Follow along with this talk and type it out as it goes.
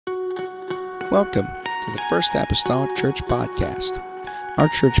Welcome to the First Apostolic Church Podcast. Our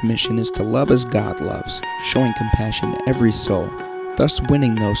church mission is to love as God loves, showing compassion to every soul, thus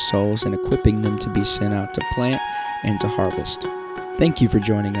winning those souls and equipping them to be sent out to plant and to harvest. Thank you for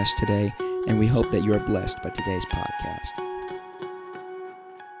joining us today, and we hope that you are blessed by today's podcast.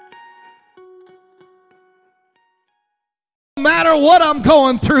 No matter what I'm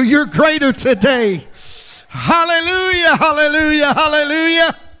going through, you're greater today. Hallelujah, hallelujah,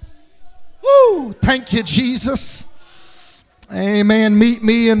 hallelujah. Woo, thank you, Jesus. Amen. Meet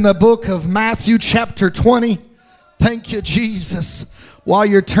me in the book of Matthew chapter 20. Thank you, Jesus. While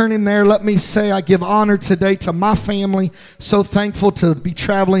you're turning there, let me say I give honor today to my family. So thankful to be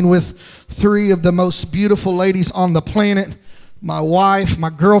traveling with three of the most beautiful ladies on the planet. My wife, my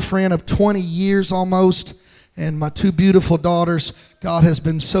girlfriend of 20 years almost, and my two beautiful daughters. God has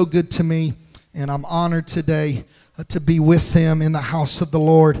been so good to me, and I'm honored today to be with them in the house of the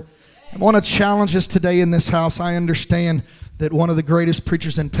Lord. I want to challenge us today in this house. I understand that one of the greatest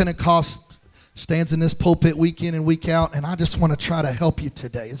preachers in Pentecost stands in this pulpit week in and week out, and I just want to try to help you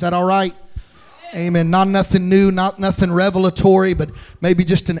today. Is that all right? Amen. Not nothing new, not nothing revelatory, but maybe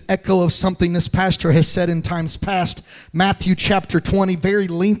just an echo of something this pastor has said in times past. Matthew chapter 20, very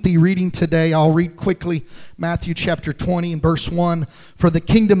lengthy reading today. I'll read quickly. Matthew chapter 20 and verse 1. For the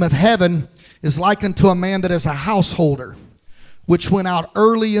kingdom of heaven is like unto a man that is a householder, which went out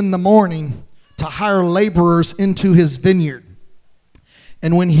early in the morning to hire laborers into his vineyard.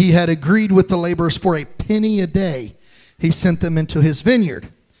 And when he had agreed with the laborers for a penny a day, he sent them into his vineyard.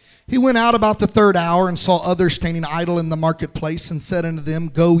 He went out about the third hour and saw others standing idle in the marketplace, and said unto them,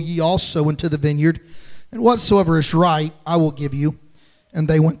 Go ye also into the vineyard, and whatsoever is right I will give you. And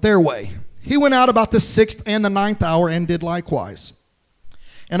they went their way. He went out about the 6th and the 9th hour, and did likewise.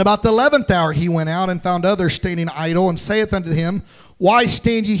 And about the 11th hour he went out, and found others standing idle, and saith unto him, Why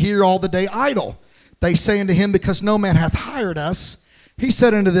stand ye here all the day idle? They say unto him, Because no man hath hired us. He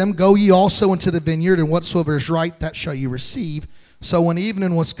said unto them, Go ye also into the vineyard, and whatsoever is right, that shall ye receive. So when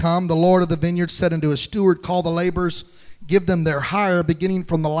evening was come, the Lord of the vineyard said unto his steward, Call the laborers, give them their hire, beginning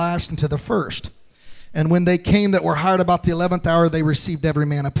from the last unto the first. And when they came that were hired about the 11th hour, they received every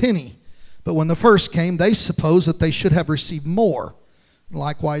man a penny. But when the first came, they supposed that they should have received more.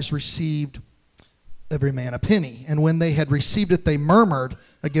 Likewise received every man a penny. And when they had received it, they murmured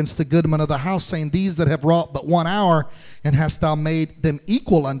against the goodman of the house, saying, These that have wrought but 1 hour, and hast thou made them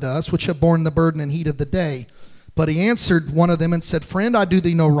equal unto us, which have borne the burden and heat of the day? But he answered one of them and said, Friend, I do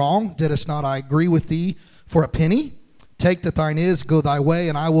thee no wrong. Didst not I agree with thee for a penny? Take that thine is, go thy way,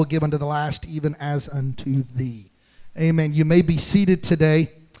 and I will give unto the last, even as unto thee. Amen. You may be seated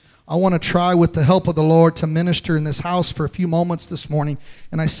today. I want to try with the help of the Lord to minister in this house for a few moments this morning.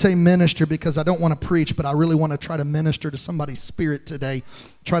 And I say minister because I don't want to preach, but I really want to try to minister to somebody's spirit today.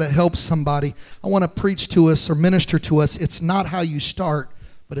 Try to help somebody. I want to preach to us or minister to us. It's not how you start,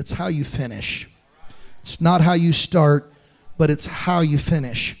 but it's how you finish. It's not how you start, but it's how you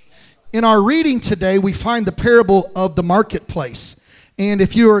finish. In our reading today, we find the parable of the marketplace. And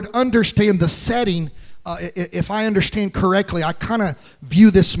if you were to understand the setting, if I understand correctly, I kind of view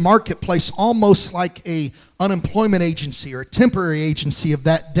this marketplace almost like a unemployment agency or a temporary agency of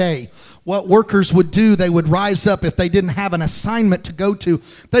that day. What workers would do, they would rise up if they didn't have an assignment to go to.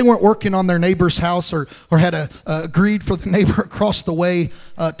 They weren't working on their neighbor's house or had agreed for the neighbor across the way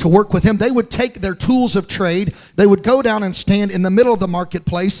to work with him. They would take their tools of trade. They would go down and stand in the middle of the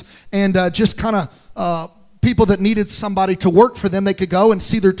marketplace and just kind of people that needed somebody to work for them, they could go and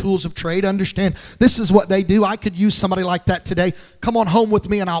see their tools of trade, understand this is what they do. I could use somebody like that today. Come on home with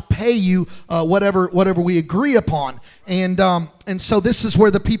me and I'll pay you whatever we agree upon. And so this is where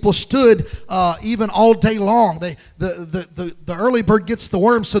the people stood even all day long. The early bird gets the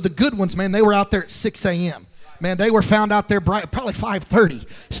worm, so the good ones, man, they were out there at 6 a.m. Man, they were found out there bright, probably 5:30,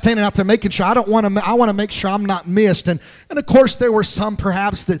 standing out there making sure I want to make sure I'm not missed. And of course there were some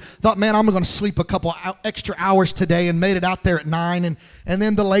perhaps that thought, man, I'm going to sleep a couple extra hours today, and made it out there at 9. And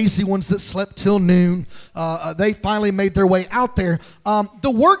then the lazy ones that slept till noon, they finally made their way out there.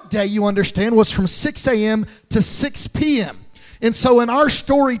 The work day, you understand, was from 6 a.m. to 6 p.m. And so in our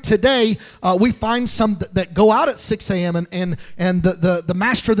story today, we find some that go out at 6 a.m. and the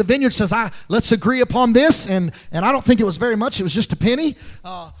master of the vineyard says, let's agree upon this. And I don't think it was very much. It was just a penny.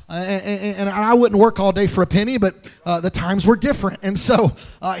 and I wouldn't work all day for a penny, but the times were different. And so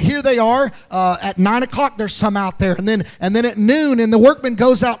here they are. At 9 o'clock, there's some out there. And then at noon, and the workman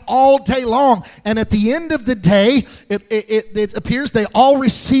goes out all day long. And at the end of the day, it appears they all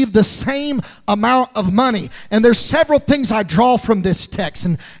receive the same amount of money. And there's several things I draw from this text,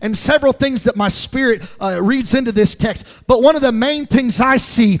 and several things that my spirit reads into this text. But one of the main things I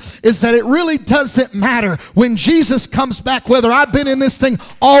see is that it really doesn't matter when Jesus comes back, whether I've been in this thing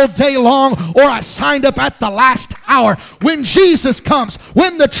all day long or I signed up at the last hour. When Jesus comes,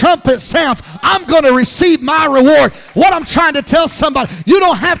 when the trumpet sounds, I'm going to receive my reward. What I'm trying to tell somebody, you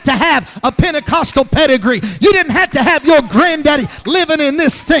don't have to have a Pentecostal pedigree. You didn't have to have your granddaddy living in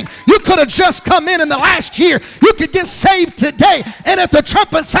this thing. You could have just come in the last year. You could get saved today, and if the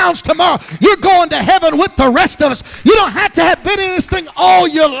trumpet sounds tomorrow, you're going to heaven with the rest of us. You don't have to have been in this thing all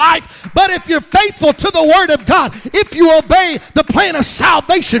your life, but if you're faithful to the Word of God, if you obey the plan of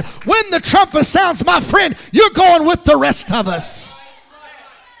salvation, when the trumpet sounds, my friend, you're going with the rest of us.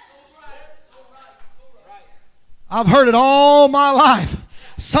 I've heard it all my life.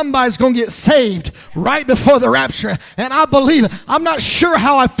 Somebody's going to get saved right before the rapture. And I believe it. I'm not sure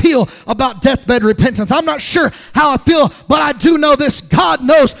how I feel about deathbed repentance. I'm not sure how I feel, but I do know this. God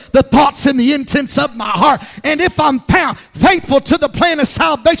knows the thoughts and the intents of my heart. And if I'm found faithful to the plan of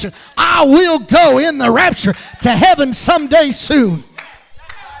salvation, I will go in the rapture to heaven someday soon.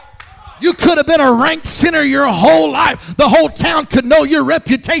 You could have been a ranked sinner your whole life. The whole town could know your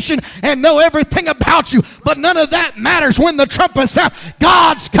reputation and know everything about you. But none of that matters when the trumpet sounds.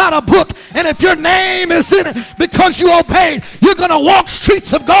 God's got a book, and if your name is in it because you obeyed, you're going to walk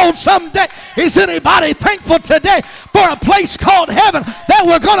streets of gold someday. Is anybody thankful today for a place called heaven, that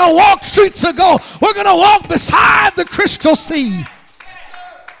we're going to walk streets of gold? We're going to walk beside the crystal sea.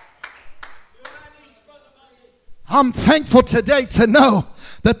 I'm thankful today to know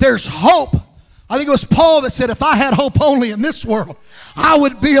that there's hope. I think it was Paul that said, if I had hope only in this world, I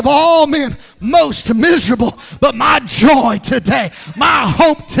would be of all men most miserable. But my joy today, my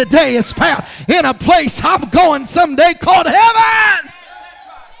hope today is found in a place I'm going someday called heaven.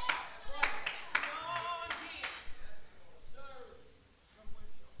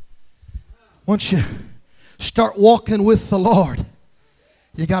 Once you start walking with the Lord,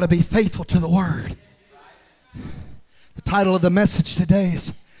 you got to be faithful to the Word. The title of the message today is,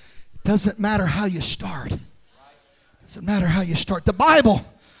 it doesn't matter how you start. It doesn't matter how you start. The Bible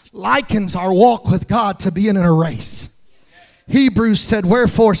likens our walk with God to being in a race. Hebrews said,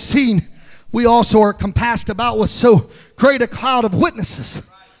 wherefore, seeing we also are compassed about with so great a cloud of witnesses,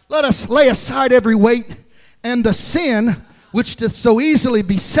 let us lay aside every weight and the sin which doth so easily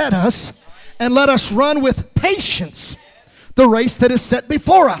beset us, and let us run with patience the race that is set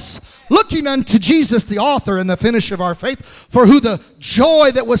before us, looking unto Jesus, the author and the finisher of our faith, for who the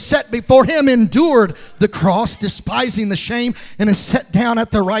joy that was set before him endured the cross, despising the shame, and is set down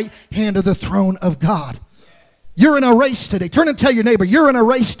at the right hand of the throne of God. You're in a race today. Turn and tell your neighbor, you're in a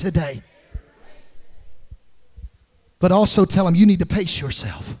race today. But also tell him, you need to pace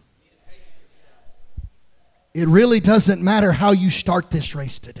yourself. It really doesn't matter how you start this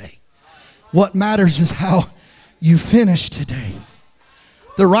race today. What matters is how you finish today.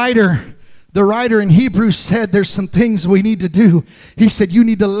 The writer in Hebrews said there's some things we need to do. He said you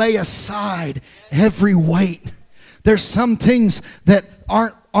need to lay aside every weight. There's some things that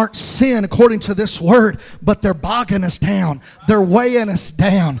aren't sin according to this word, but they're bogging us down. They're weighing us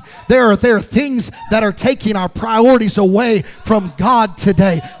down. There are things that are taking our priorities away from God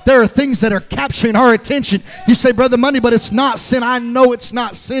today. There are things that are capturing our attention. You say, Brother Monday, but it's not sin. I know it's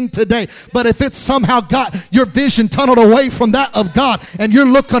not sin today. But if it's somehow got your vision tunneled away from that of God and you're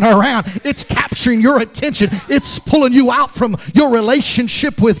looking around, it's capturing your attention. It's pulling you out from your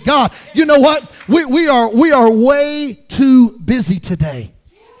relationship with God. You know what? We are way too busy today.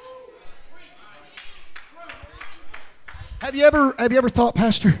 Have you ever thought,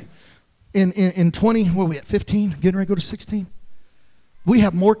 Pastor, in 20, what are we at, 15, getting ready to go to 16? We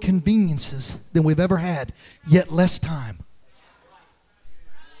have more conveniences than we've ever had, yet less time.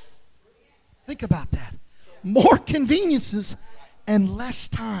 Think about that. More conveniences and less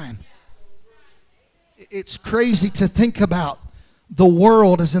time. It's crazy to think about. The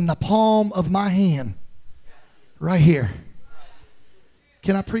world is in the palm of my hand. Right here.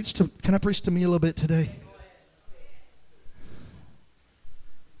 Can I preach to me a little bit today?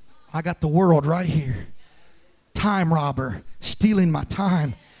 I got the world right here. Time robber, stealing my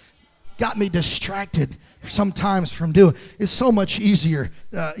time. Got me distracted sometimes from doing. It's so much easier.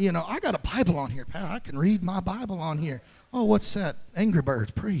 I got a Bible on here. I can read my Bible on here. Oh, what's that? Angry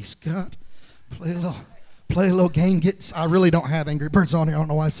Birds. Praise God. play a little game. I really don't have Angry Birds on here. I don't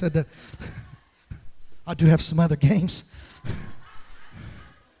know why I said that. I do have some other games. I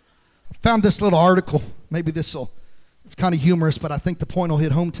found this little article. Maybe it's kind of humorous, but I think the point will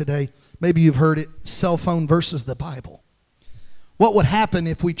hit home today. Maybe you've heard it, cell phone versus the Bible. What would happen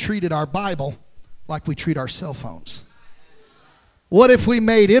if we treated our Bible like we treat our cell phones? What if we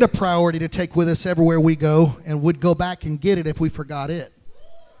made it a priority to take with us everywhere we go and would go back and get it if we forgot it?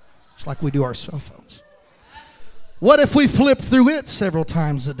 Just like we do our cell phones. What if we flipped through it several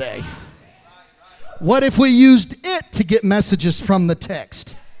times a day? What if we used it to get messages from the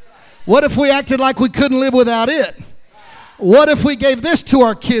text? What if we acted like we couldn't live without it? What if we gave this to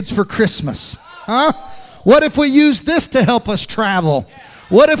our kids for Christmas? Huh? What if we used this to help us travel?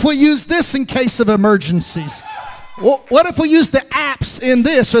 What if we used this in case of emergencies? What if we use the apps in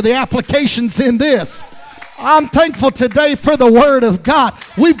this or the applications in this? I'm thankful today for the Word of God.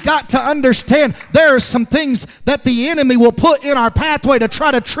 We've got to understand there are some things that the enemy will put in our pathway to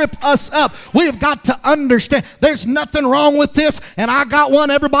try to trip us up. We've got to understand there's nothing wrong with this, and I got one,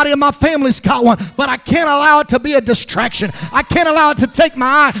 everybody in my family's got one, but I can't allow it to be a distraction. I can't allow it to take my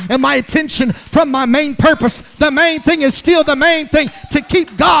eye and my attention from my main purpose. The main thing is still the main thing, to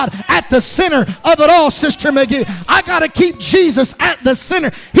keep God at the center of it all, Sister McGee. I got to keep Jesus at the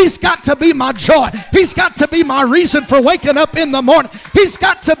center. He's got to be my joy. He's got to be my reason for waking up in the morning. He's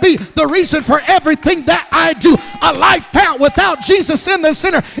got to be the reason for everything that I do. A life found without Jesus in the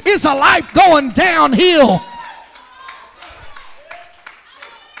center is a life going downhill.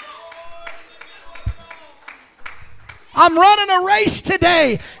 I'm running a race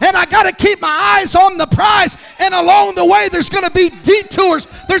today, and I got to keep my eyes on the prize. And along the way, there's going to be detours.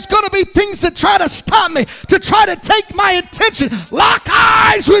 There's going to be things that try to stop me, to try to take my attention. Lock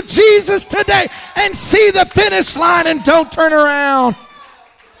eyes with Jesus today and see the finish line and don't turn around.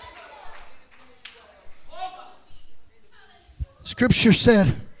 Scripture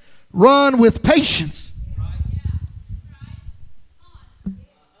said, run with patience.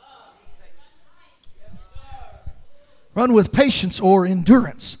 Run with patience or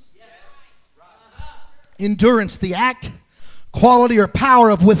endurance. Endurance, the act, quality, or power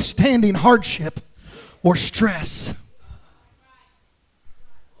of withstanding hardship or stress.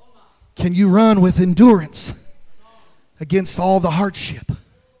 Can you run with endurance against all the hardship?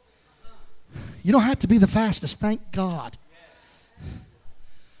 You don't have to be the fastest, thank God.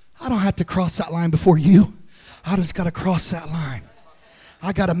 I don't have to cross that line before you. I just got to cross that line.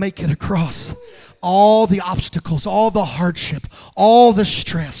 I got to make it across. All the obstacles, all the hardship, all the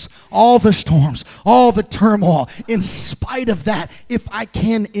stress, all the storms, all the turmoil. In spite of that, if I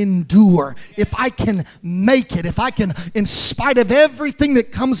can endure, if I can make it, if I can, in spite of everything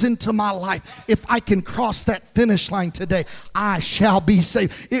that comes into my life, if I can cross that finish line today, I shall be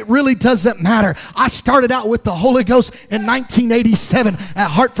saved. It really doesn't matter. I started out with the Holy Ghost in 1987 at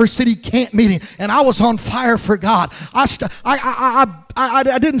Hartford City Camp Meeting, and I was on fire for God.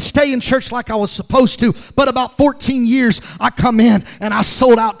 I didn't stay in church like I was supposed to, but about 14 years I come in and I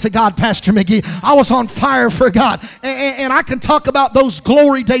sold out to God, Pastor McGee. I was on fire for God. And I can talk about those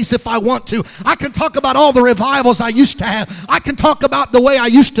glory days if I want to. I can talk about all the revivals I used to have. I can talk about the way I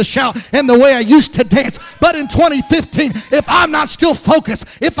used to shout and the way I used to dance. But in 2015, if I'm not still focused,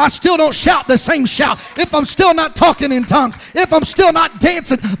 if I still don't shout the same shout, if I'm still not talking in tongues, if I'm still not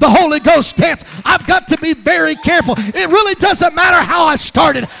dancing the Holy Ghost dance, I've got to be very careful. It really doesn't matter how I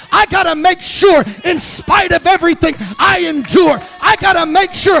started. I got to make sure, in spite of everything I endure, I got to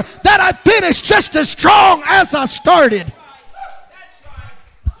make sure that I finish just as strong as I started.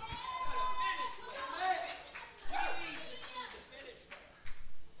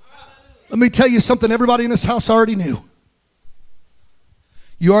 Let me tell you something everybody in this house already knew.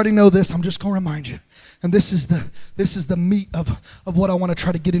 You already know this. I'm just going to remind you. And this is the meat of what I want to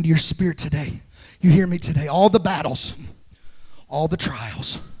try to get into your spirit today. You hear me today. All the battles, all the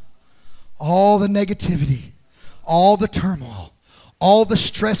trials, all the negativity, all the turmoil, all the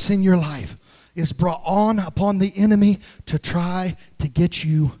stress in your life is brought on upon the enemy to try to get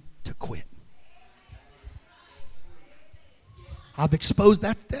you to quit. I've exposed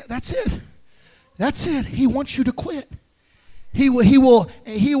that. That's it. That's it. He wants you to quit. He will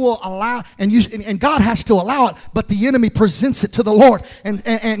allow, and God has to allow it, but the enemy presents it to the Lord,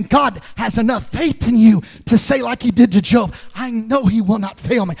 and God has enough faith in you to say like he did to Job, I know he will not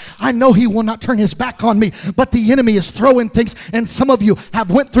fail me. I know he will not turn his back on me, but the enemy is throwing things, and some of you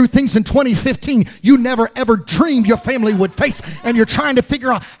have went through things in 2015 you never ever dreamed your family would face, and you're trying to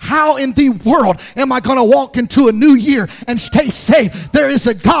figure out how in the world am I going to walk into a new year and stay safe. There is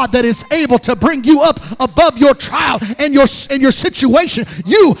a God that is able to bring you up above your trial and your in your situation,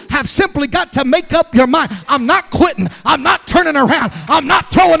 you have simply got to make up your mind. I'm not quitting. I'm not turning around. I'm not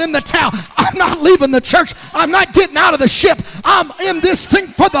throwing in the towel. I'm not leaving the church. I'm not getting out of the ship. I'm in this thing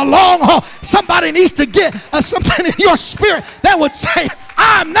for the long haul. Somebody needs to get something in your spirit that would say,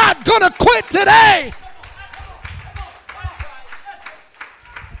 I'm not going to quit today.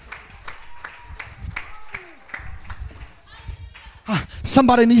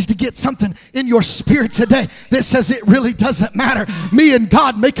 Somebody needs to get something in your spirit today that says it really doesn't matter. Me and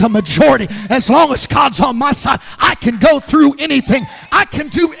God make a majority. As long as God's on my side, I can go through anything. I can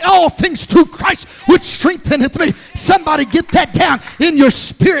do all things through Christ, which strengtheneth me. Somebody get that down in your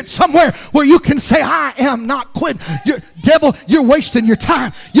spirit somewhere where you can say, I am not quitting. Devil, you're wasting your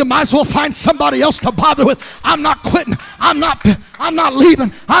time. You might as well find somebody else to bother with. I'm not quitting. I'm not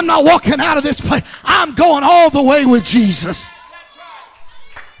leaving. I'm not walking out of this place. I'm going all the way with Jesus.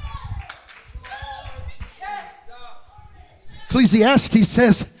 Ecclesiastes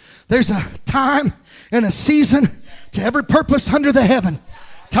says there's a time and a season to every purpose under the heaven.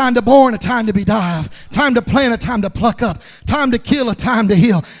 Time to born, a time to be died. Time to plant, a time to pluck up. Time to kill, a time to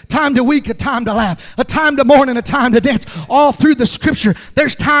heal. Time to weep, a time to laugh. A time to mourn and a time to dance. All through the scripture,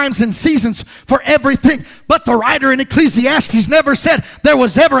 there's times and seasons for everything. But the writer in Ecclesiastes never said there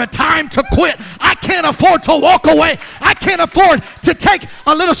was ever a time to quit. I can't afford to walk away. I can't afford to take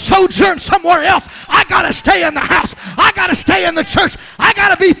a little sojourn somewhere else. I got to stay in the house. I got to stay in the church. I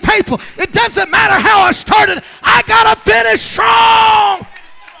got to be faithful. It doesn't matter how I started. I got to finish strong.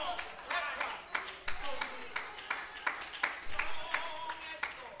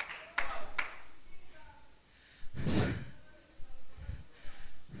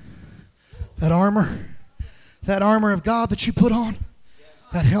 That armor of God that you put on,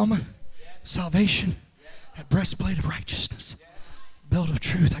 that helmet, salvation, that breastplate of righteousness, belt of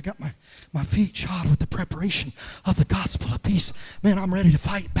truth. I got my feet shod with the preparation of the gospel of peace. Man, I'm ready to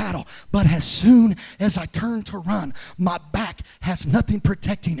fight battle. But as soon as I turn to run, my back has nothing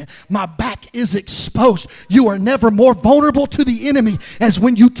protecting it. My back is exposed. You are never more vulnerable to the enemy as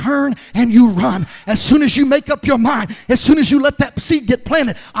when you turn and you run. As soon as you make up your mind, as soon as you let that seed get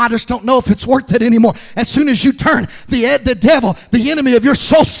planted, I just don't know if it's worth it anymore. As soon as you turn, the devil, the enemy of your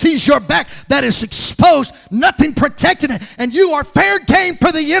soul, sees your back that is exposed, nothing protecting it, and you are fair game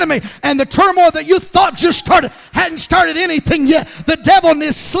for the enemy. And the turmoil that you thought just started hadn't started anything yet. The devil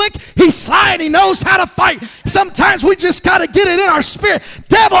is slick, he's sly, and he knows how to fight. Sometimes we just got to get it in our spirit.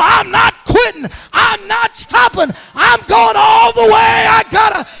 Devil, I'm not quitting. I'm not stopping. I'm going all the way.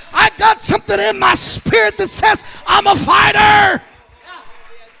 I got something in my spirit that says I'm a fighter.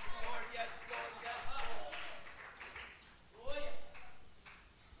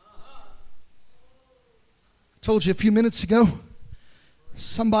 Told you a few minutes ago,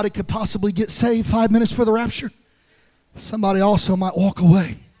 somebody could possibly get saved 5 minutes for the rapture. Somebody also might walk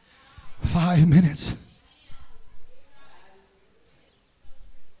away 5 minutes.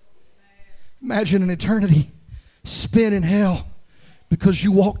 Imagine an eternity spent in hell because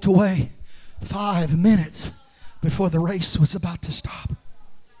you walked away 5 minutes before the race was about to stop.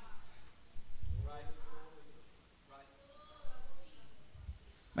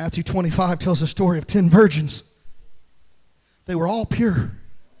 Matthew 25 tells a story of 10 virgins. They were all pure.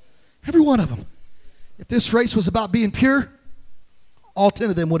 Every one of them. If this race was about being pure, all 10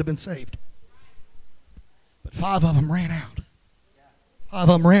 of them would have been saved. But 5 of them ran out. 5 of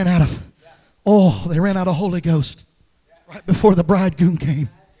them ran out of oil. They ran out of Holy Ghost right before the bridegroom came.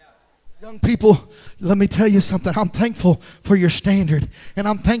 Young people, let me tell you something. I'm thankful for your standard, and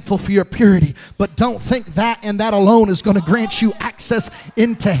I'm thankful for your purity. But don't think that and that alone is going to grant you access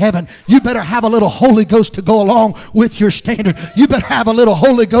into heaven. You better have a little Holy Ghost to go along with your standard. You better have a little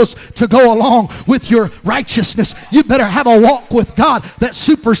Holy Ghost to go along with your righteousness. You better have a walk with God that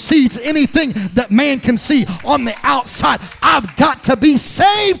supersedes anything that man can see on the outside. I've got to be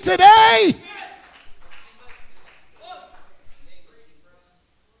saved today.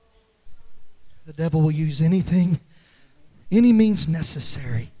 The devil will use anything, any means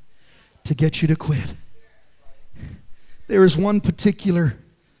necessary to get you to quit. There is one particular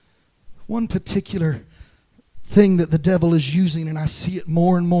thing that the devil is using, and I see it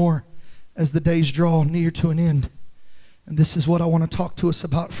more and more as the days draw near to an end. And this is what I want to talk to us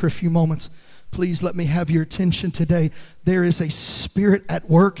about for a few moments. Please let me have your attention today. There is a spirit at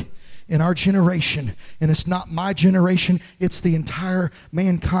work in our generation, and it's not my generation, it's the entire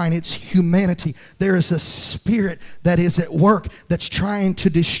mankind, it's humanity. There is a spirit that is at work that's trying to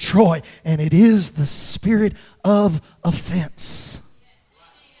destroy, and it is the spirit of offense.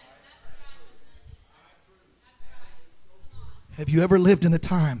 Have you ever lived in a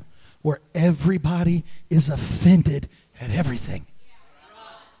time where everybody is offended at everything.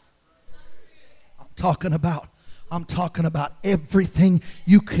 I'm talking about everything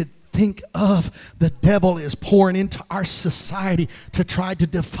you could think of. The devil is pouring into our society to try to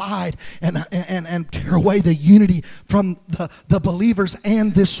divide and tear away the unity from the believers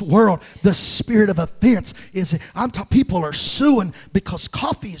and this world. The spirit of offense is, people are suing because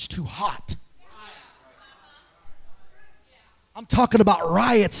coffee is too hot. I'm talking about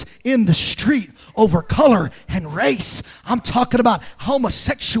riots in the street over color and race. I'm talking about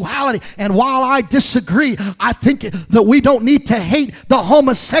homosexuality. And while I disagree, I think that we don't need to hate the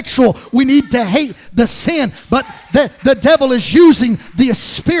homosexual. We need to hate the sin. But the devil is using the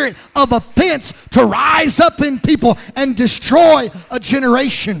spirit of offense to rise up in people and destroy a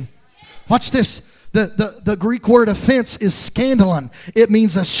generation. Watch this. The Greek word offense is scandalon. It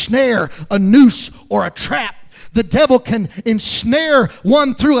means a snare, a noose, or a trap. The devil can ensnare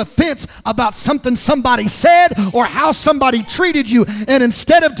one through offense about something somebody said or how somebody treated you. And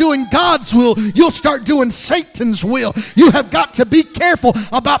instead of doing God's will, you'll start doing Satan's will. You have got to be careful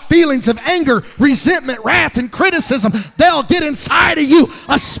about feelings of anger, resentment, wrath, and criticism. They'll get inside of you.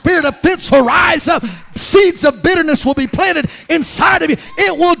 A spirit of offense will rise up. Seeds of bitterness will be planted inside of you.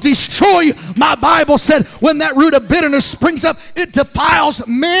 It will destroy you. My Bible said when that root of bitterness springs up, it defiles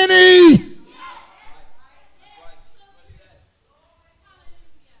many.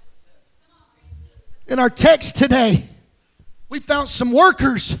 In our text today, we found some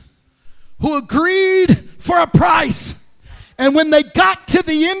workers who agreed for a price. And when they got to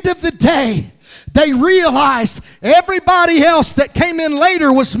the end of the day, they realized everybody else that came in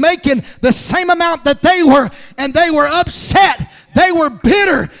later was making the same amount that they were, and they were upset. They were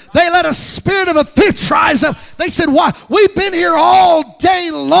bitter. They let a spirit of offense rise up. They said, "Why? We've been here all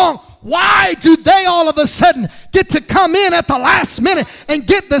day long. Why do they all of a sudden get to come in at the last minute and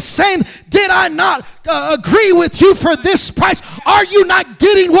get the same? Did I not agree with you for this price? Are you not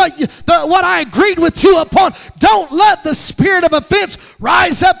getting what I agreed with you upon?" Don't let the spirit of offense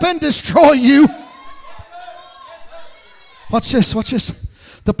rise up and destroy you. Watch this, watch this.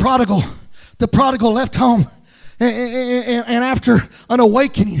 The prodigal left home. And after an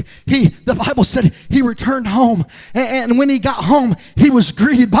awakening, the Bible said he returned home. And when he got home, he was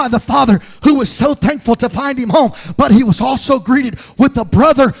greeted by the father, who was so thankful to find him home. But he was also greeted with the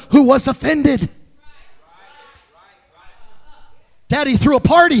brother who was offended. Daddy threw a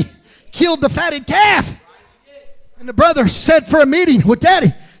party, killed the fatted calf. And the brother said for a meeting with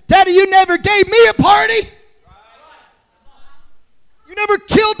Daddy, "Daddy, you never gave me a party. You never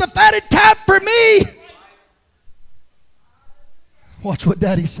killed the fatted calf for me." Watch what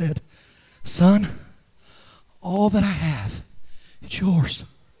Daddy said. "Son, all that I have, it's yours.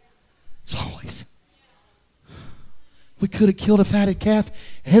 It's always." We could have killed a fatted calf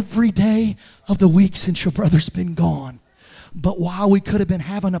every day of the week since your brother's been gone. But while we could have been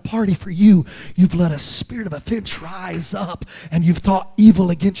having a party for you, you've let a spirit of offense rise up, and you've thought evil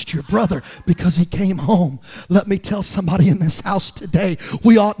against your brother because he came home. Let me tell somebody in this house today,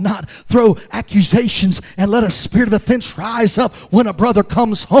 we ought not throw accusations and let a spirit of offense rise up when a brother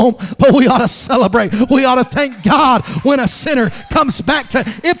comes home, but we ought to celebrate. We ought to thank God when a sinner comes back to,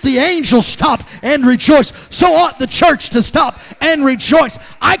 if the angels stopped and rejoiced, so ought the church to stop and rejoice.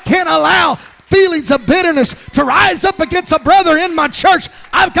 I can't allow feelings of bitterness to rise up against a brother in my church.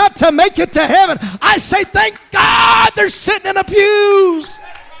 I've got to make it to heaven. I say, thank God they're sitting in the pews.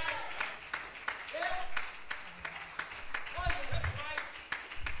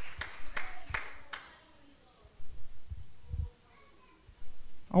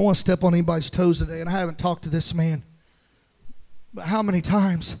 I want to step on anybody's toes today, and I haven't talked to this man. But how many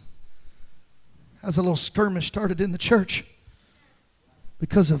times has a little skirmish started in the church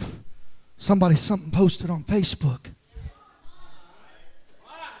because of something posted on Facebook?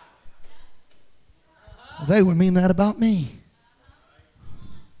 Well, they would mean that about me.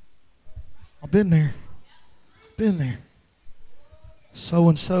 I've been there. Been there.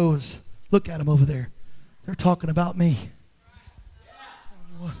 So-and-so is, look at them over there. They're talking about me.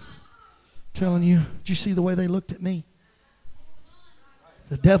 Telling you, did you see the way they looked at me?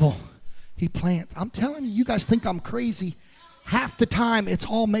 The devil, he plants. I'm telling you, you guys think I'm crazy. Half the time, it's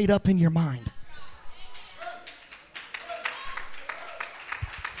all made up in your mind.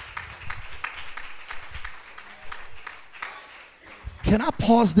 Can I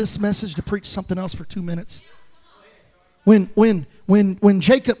pause this message to preach something else for 2 minutes? When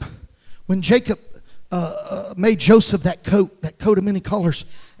Jacob made Joseph that coat of many colors,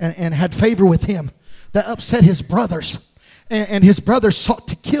 and had favor with him, that upset his brothers. And his brothers sought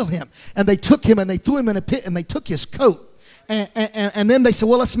to kill him. And they took him and they threw him in a pit and they took his coat. And then they said,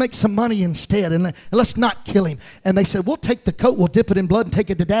 well, let's make some money instead, and let's not kill him. And they said, we'll take the coat, we'll dip it in blood and take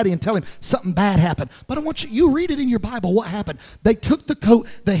it to Daddy and tell him something bad happened. But I want you read it in your Bible what happened. They took the coat,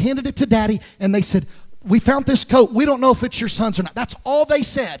 they handed it to Daddy, and they said, we found this coat. We don't know if it's your son's or not. That's all they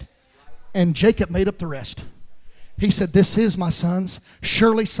said. And Jacob made up the rest. He said, this is my son's.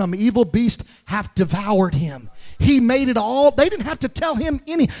 Surely some evil beast hath devoured him. He made it all. They didn't have to tell him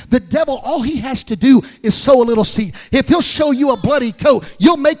any. The devil, all he has to do is sow a little seed. If he'll show you a bloody coat,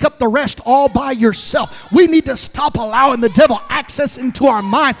 you'll make up the rest all by yourself. We need to stop allowing the devil access into our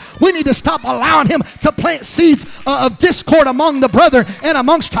mind. We need to stop allowing him to plant seeds of discord among the brethren and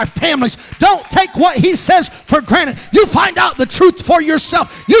amongst our families. Don't take what he says for granted. You find out the truth for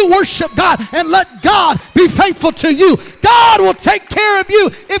yourself. You worship God and let God be faithful to you. God will take care of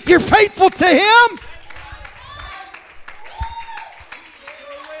you if you're faithful to him.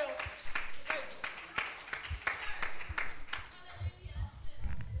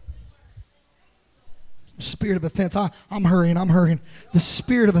 Spirit of offense. I'm hurrying. The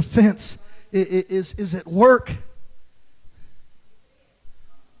spirit of offense is at work.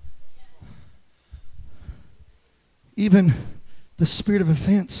 Even the spirit of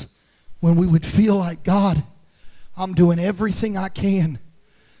offense, when we would feel like, God, I'm doing everything I can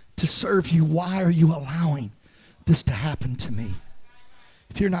to serve you. Why are you allowing this to happen to me?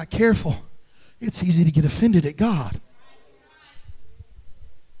 If you're not careful, it's easy to get offended at God.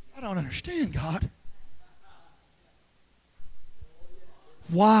 I don't understand, God.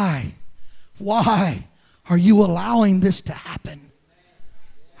 Why? Why are you allowing this to happen?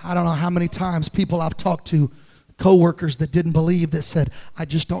 I don't know how many times people I've talked to, co-workers that didn't believe, that said, I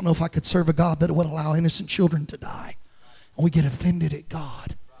just don't know if I could serve a God that would allow innocent children to die. And we get offended at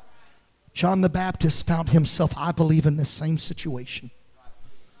God. John the Baptist found himself, I believe, in this same situation.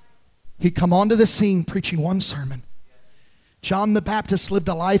 He'd come onto the scene preaching one sermon. John the Baptist lived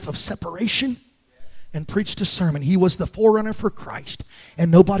a life of separation and preached a sermon. He was the forerunner for Christ. And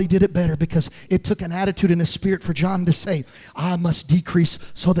nobody did it better, because it took an attitude and a spirit for John to say, I must decrease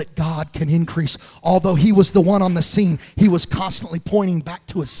so that God can increase. Although he was the one on the scene, he was constantly pointing back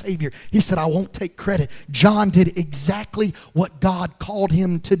to a Savior. He said, I won't take credit. John did exactly what God called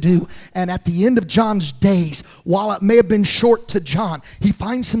him to do. And at the end of John's days, while it may have been short to John, he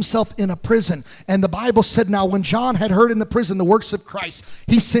finds himself in a prison. And the Bible said, now when John had heard in the prison the works of Christ,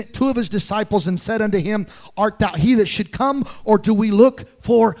 he sent 2 of his disciples and said unto him, art thou he that should come, or do we look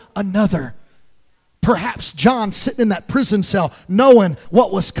for another? Perhaps John, sitting in that prison cell, knowing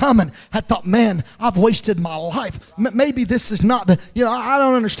what was coming, had thought, man, I've wasted my life. Maybe this is not the, I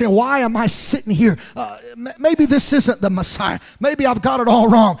don't understand. Why am I sitting here? Maybe this isn't the Messiah. Maybe I've got it all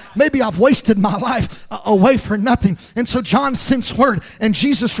wrong. Maybe I've wasted my life away for nothing. And so John sends word, and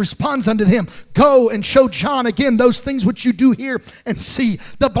Jesus responds unto him, go and show John again those things which you do hear and see.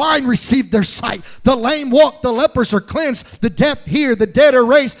 The blind receive their sight. The lame walk. The lepers are cleansed. The deaf hear. The dead are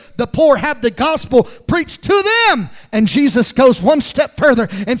raised. The poor have the gospel preached to them. And Jesus goes one step further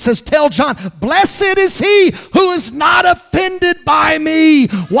and says, tell John, blessed is he who is not offended by me.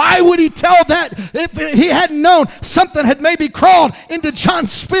 Why would he tell that? If he hadn't known, something had maybe crawled into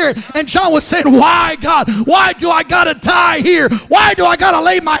John's spirit, and John was saying, why, God? Why do I gotta die here? Why do I gotta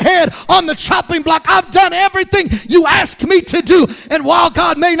lay my head on the chopping block? I've done everything you asked me to do. And while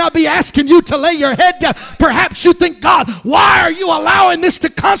God may not be asking you to lay your head down, perhaps you think, God, why are you allowing this to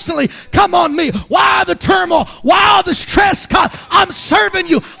constantly come on me? Why the turmoil? Why the stress? God, I'm serving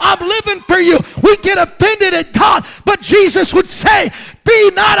you. I'm living for you. We get offended at God, but Jesus would say,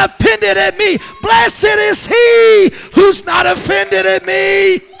 be not offended at me. Blessed is he who's not offended at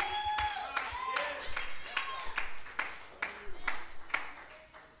me.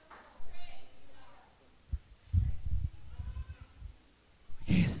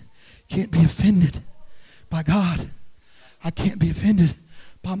 Can't be offended by God. I can't be offended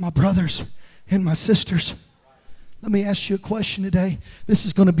by my brothers and my sisters. Let me ask you a question today. This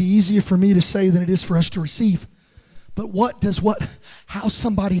is going to be easier for me to say than it is for us to receive. But how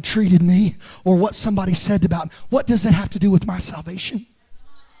somebody treated me, or what somebody said about me, what does that have to do with my salvation?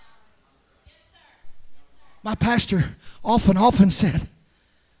 My pastor often said,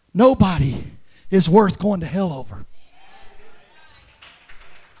 nobody is worth going to hell over.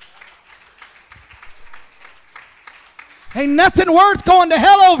 Ain't nothing worth going to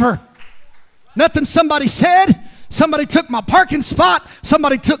hell over. Nothing somebody said. Somebody took my parking spot.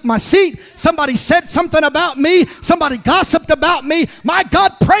 Somebody took my seat. Somebody said something about me. Somebody gossiped about me. My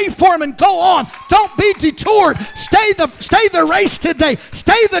God, pray for them and go on. Don't be detoured. Stay the race today.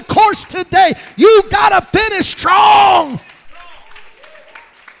 Stay the course today. You got to finish strong.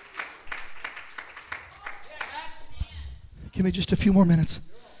 Give me just a few more minutes.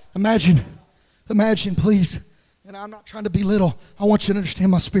 Imagine, please. And I'm not trying to belittle. I want you to understand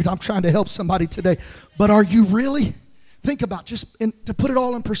my spirit. I'm trying to help somebody today. But are you really, think about to put it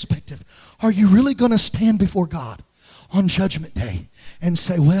all in perspective, are you really going to stand before God on Judgment Day and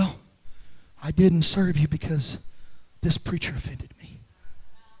say, well, I didn't serve you because this preacher offended me.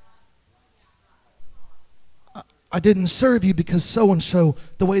 I didn't serve you because so-and-so,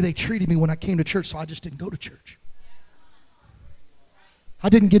 the way they treated me when I came to church, so I just didn't go to church. I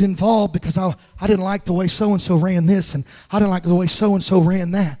didn't get involved because I didn't like the way so-and-so ran this, and I didn't like the way so-and-so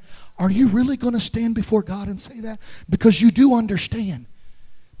ran that. Are you really going to stand before God and say that? Because you do understand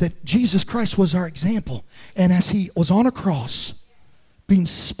that Jesus Christ was our example. And as he was on a cross, being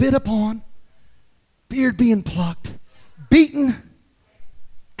spit upon, beard being plucked, beaten,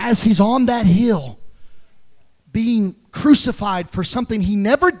 as he's on that hill, being crucified for something he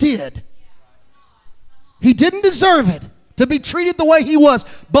never did. He didn't deserve it to be treated the way he was.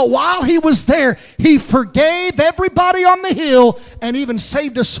 But while he was there, he forgave everybody on the hill and even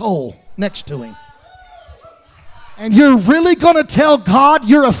saved a soul next to him. And you're really going to tell God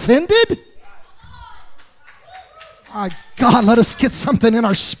you're offended? My God, let us get something in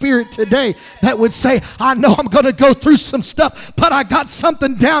our spirit today that would say, I know I'm going to go through some stuff, but I got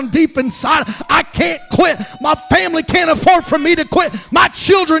something down deep inside. I can't quit. My family can't afford for me to quit. My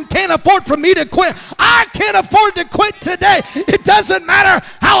children can't afford for me to quit. I can't afford to quit today. It doesn't matter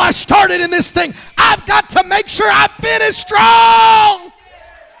how I started in this thing. I've got to make sure I finish strong.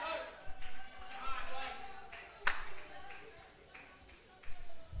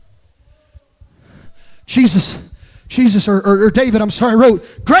 Jesus or David,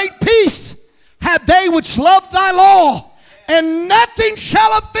 wrote, great peace have they which love thy law, and nothing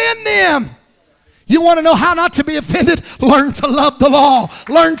shall offend them. You want to know how not to be offended? Learn to love the law.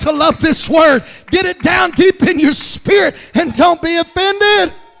 Learn to love this word. Get it down deep in your spirit and don't be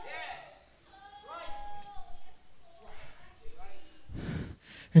offended.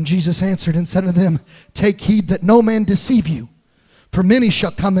 And Jesus answered and said to them, take heed that no man deceive you. For many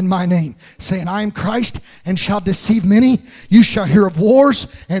shall come in my name, saying, I am Christ, and shall deceive many. You shall hear of wars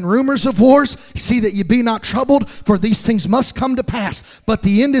and rumors of wars. See that ye be not troubled, for these things must come to pass. But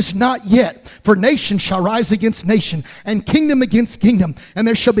the end is not yet. For nation shall rise against nation, and kingdom against kingdom. And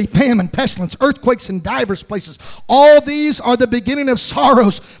there shall be famine, pestilence, earthquakes in divers places. All these are the beginning of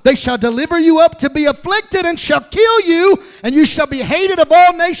sorrows. They shall deliver you up to be afflicted, and shall kill you. And you shall be hated of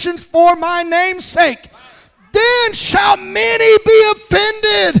all nations for my name's sake. Then shall many be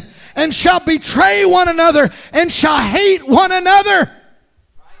offended, and shall betray one another, and shall hate one another.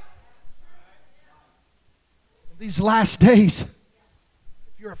 These last days,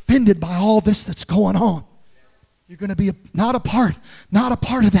 if you're offended by all this that's going on, you're going to be not a part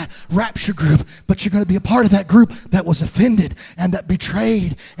of that rapture group, but you're going to be a part of that group that was offended and that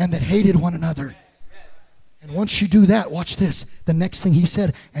betrayed and that hated one another. And once you do that, watch this. The next thing he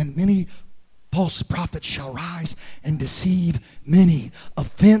said, and many false prophets shall rise and deceive many.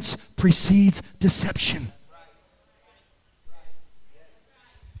 Offense precedes deception.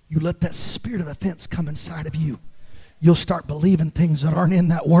 You let that spirit of offense come inside of you, you'll start believing things that aren't in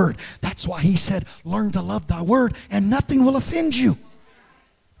that word. That's why he said, learn to love thy word, and nothing will offend you.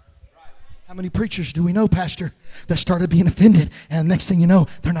 How many preachers do we know, Pastor, that started being offended, and next thing you know,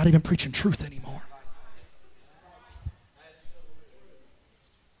 they're not even preaching truth anymore?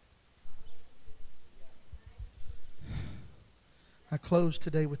 I close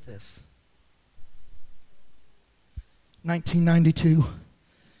today with this. 1992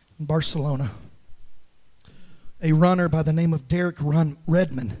 in Barcelona, a runner by the name of Derek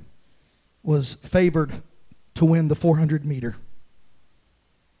Redmond was favored to win the 400 meter.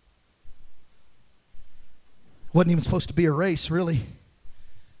 Wasn't even supposed to be a race, really.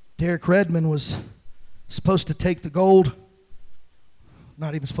 Derek Redmond was supposed to take the gold.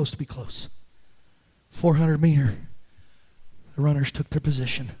 Not even supposed to be close. 400 meter. The runners took their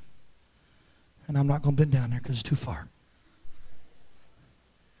position. And I'm not going to bend down there because it's too far.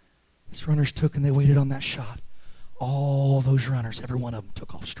 These runners took and they waited on that shot. All those runners, every one of them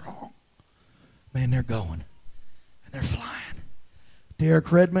took off strong. Man, they're going. And they're flying.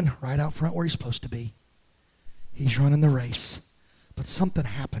 Derek Redmond, right out front where he's supposed to be. He's running the race. But something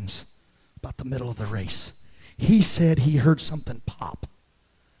happens about the middle of the race. He said he heard something pop.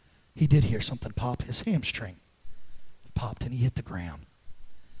 He did hear something pop. His hamstring popped and he hit the ground.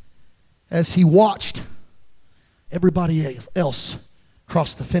 As he watched everybody else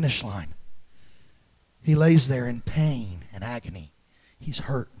cross the finish line, he lays there in pain and agony. He's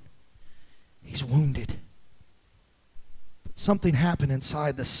hurt. He's wounded. But something happened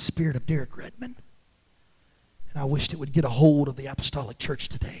inside the spirit of Derek Redmond. And I wished it would get a hold of the apostolic church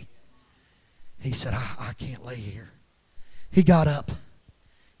today. He said, I can't lay here. He got up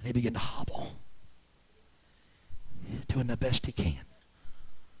and he began to hobble, doing the best he can.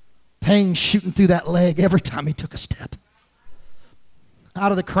 Pain shooting through that leg every time he took a step.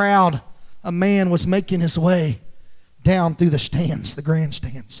 Out of the crowd, a man was making his way down through the stands, the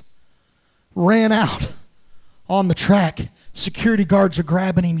grandstands. Ran out on the track. Security guards are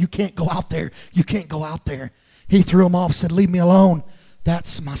grabbing him. You can't go out there. You can't go out there. He threw him off, said, leave me alone.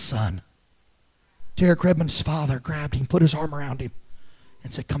 That's my son. Derek Redmond's father grabbed him, put his arm around him,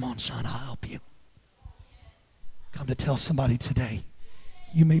 and said, come on, son, I'll help you. Come to tell somebody today,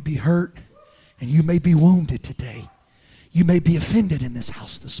 you may be hurt and you may be wounded today. You may be offended in this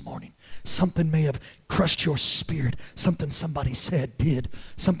house this morning. Something may have crushed your spirit. Something somebody said, did.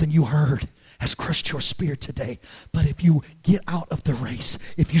 Something you heard has crushed your spirit today. But if you get out of the race,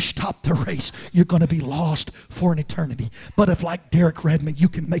 if you stop the race, you're going to be lost for an eternity. But if, like Derek Redmond, you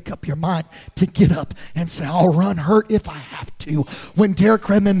can make up your mind to get up and say, I'll run hurt if I have to. When Derek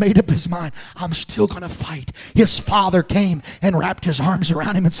Redmond made up his mind, I'm still going to fight, his father came and wrapped his arms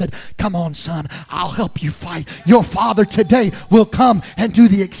around him and said, come on, son, I'll help you fight. Your father today will come and do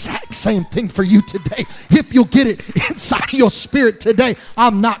the exact same thing for you today. If you'll get it inside of your spirit today,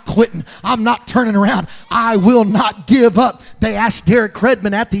 I'm not quitting. I'm not turning around. I will not give up. They asked Derek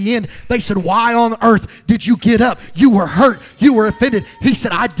Redmond at the end, they said, why on earth did you get up? You were hurt. You were offended. He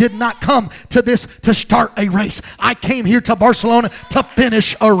said, I did not come to this to start a race. I came here to Barcelona to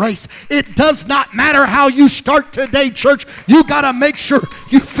finish a race. It does not matter how you start today, church. You got to make sure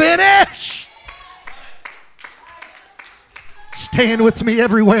you finish. Stand with me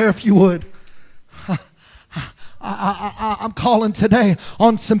everywhere if you would. I'm calling today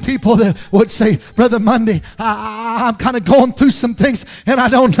on some people that would say, Brother Monday, I'm kind of going through some things and I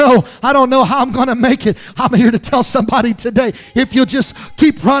don't know how I'm going to make it. I'm here to tell somebody today, if you'll just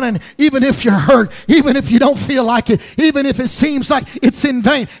keep running, even if you're hurt, even if you don't feel like it, even if it seems like it's in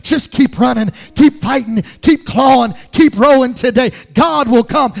vain, just keep running, keep fighting, keep clawing, keep rowing today. God will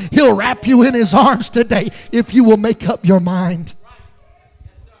come. He'll wrap you in his arms today if you will make up your mind.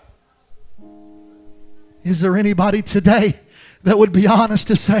 Is there anybody today that would be honest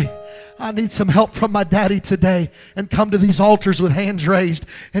to say, I need some help from my daddy today, and come to these altars with hands raised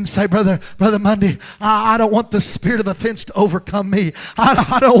and say, Brother Monday, I don't want the spirit of offense to overcome me.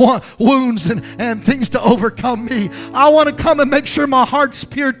 I don't want wounds and things to overcome me. I want to come and make sure my heart's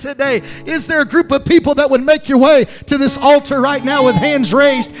pure today. Is there a group of people that would make your way to this altar right now with hands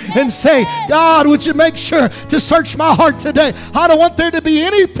raised and say, God, would you make sure to search my heart today? I don't want there to be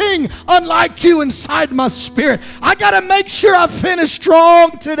anything unlike you inside my spirit. I got to make sure I finish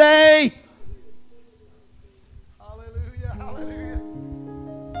strong today.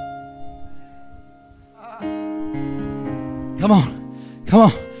 Come on.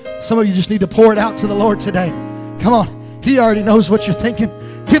 Some of you just need to pour it out to the Lord today. Come on. He already knows what you're thinking.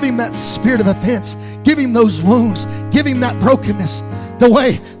 Give him that spirit of offense. Give him those wounds. Give him that brokenness. The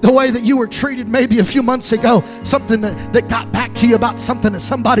way that you were treated maybe a few months ago, something that got back to you about something that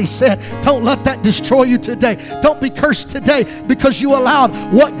somebody said. Don't let that destroy you today. Don't be cursed today because you allowed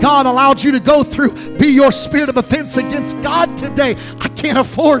what God allowed you to go through be your spirit of offense against God today. I can't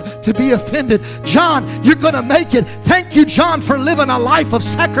afford to be offended. John, you're going to make it. Thank you, John, for living a life of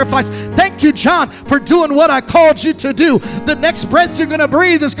sacrifice. Thank you, John, for doing what I called you to do. The next breath you're going to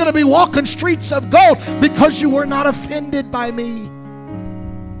breathe is going to be walking streets of gold because you were not offended by me.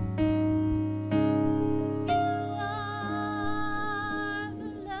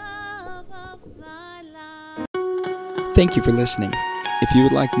 Thank you for listening. If you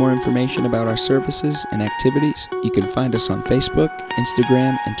would like more information about our services and activities, you can find us on Facebook,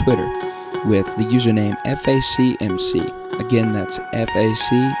 Instagram, and Twitter with the username FACMC. Again, that's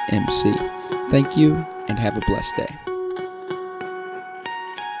FACMC. Thank you, and have a blessed day.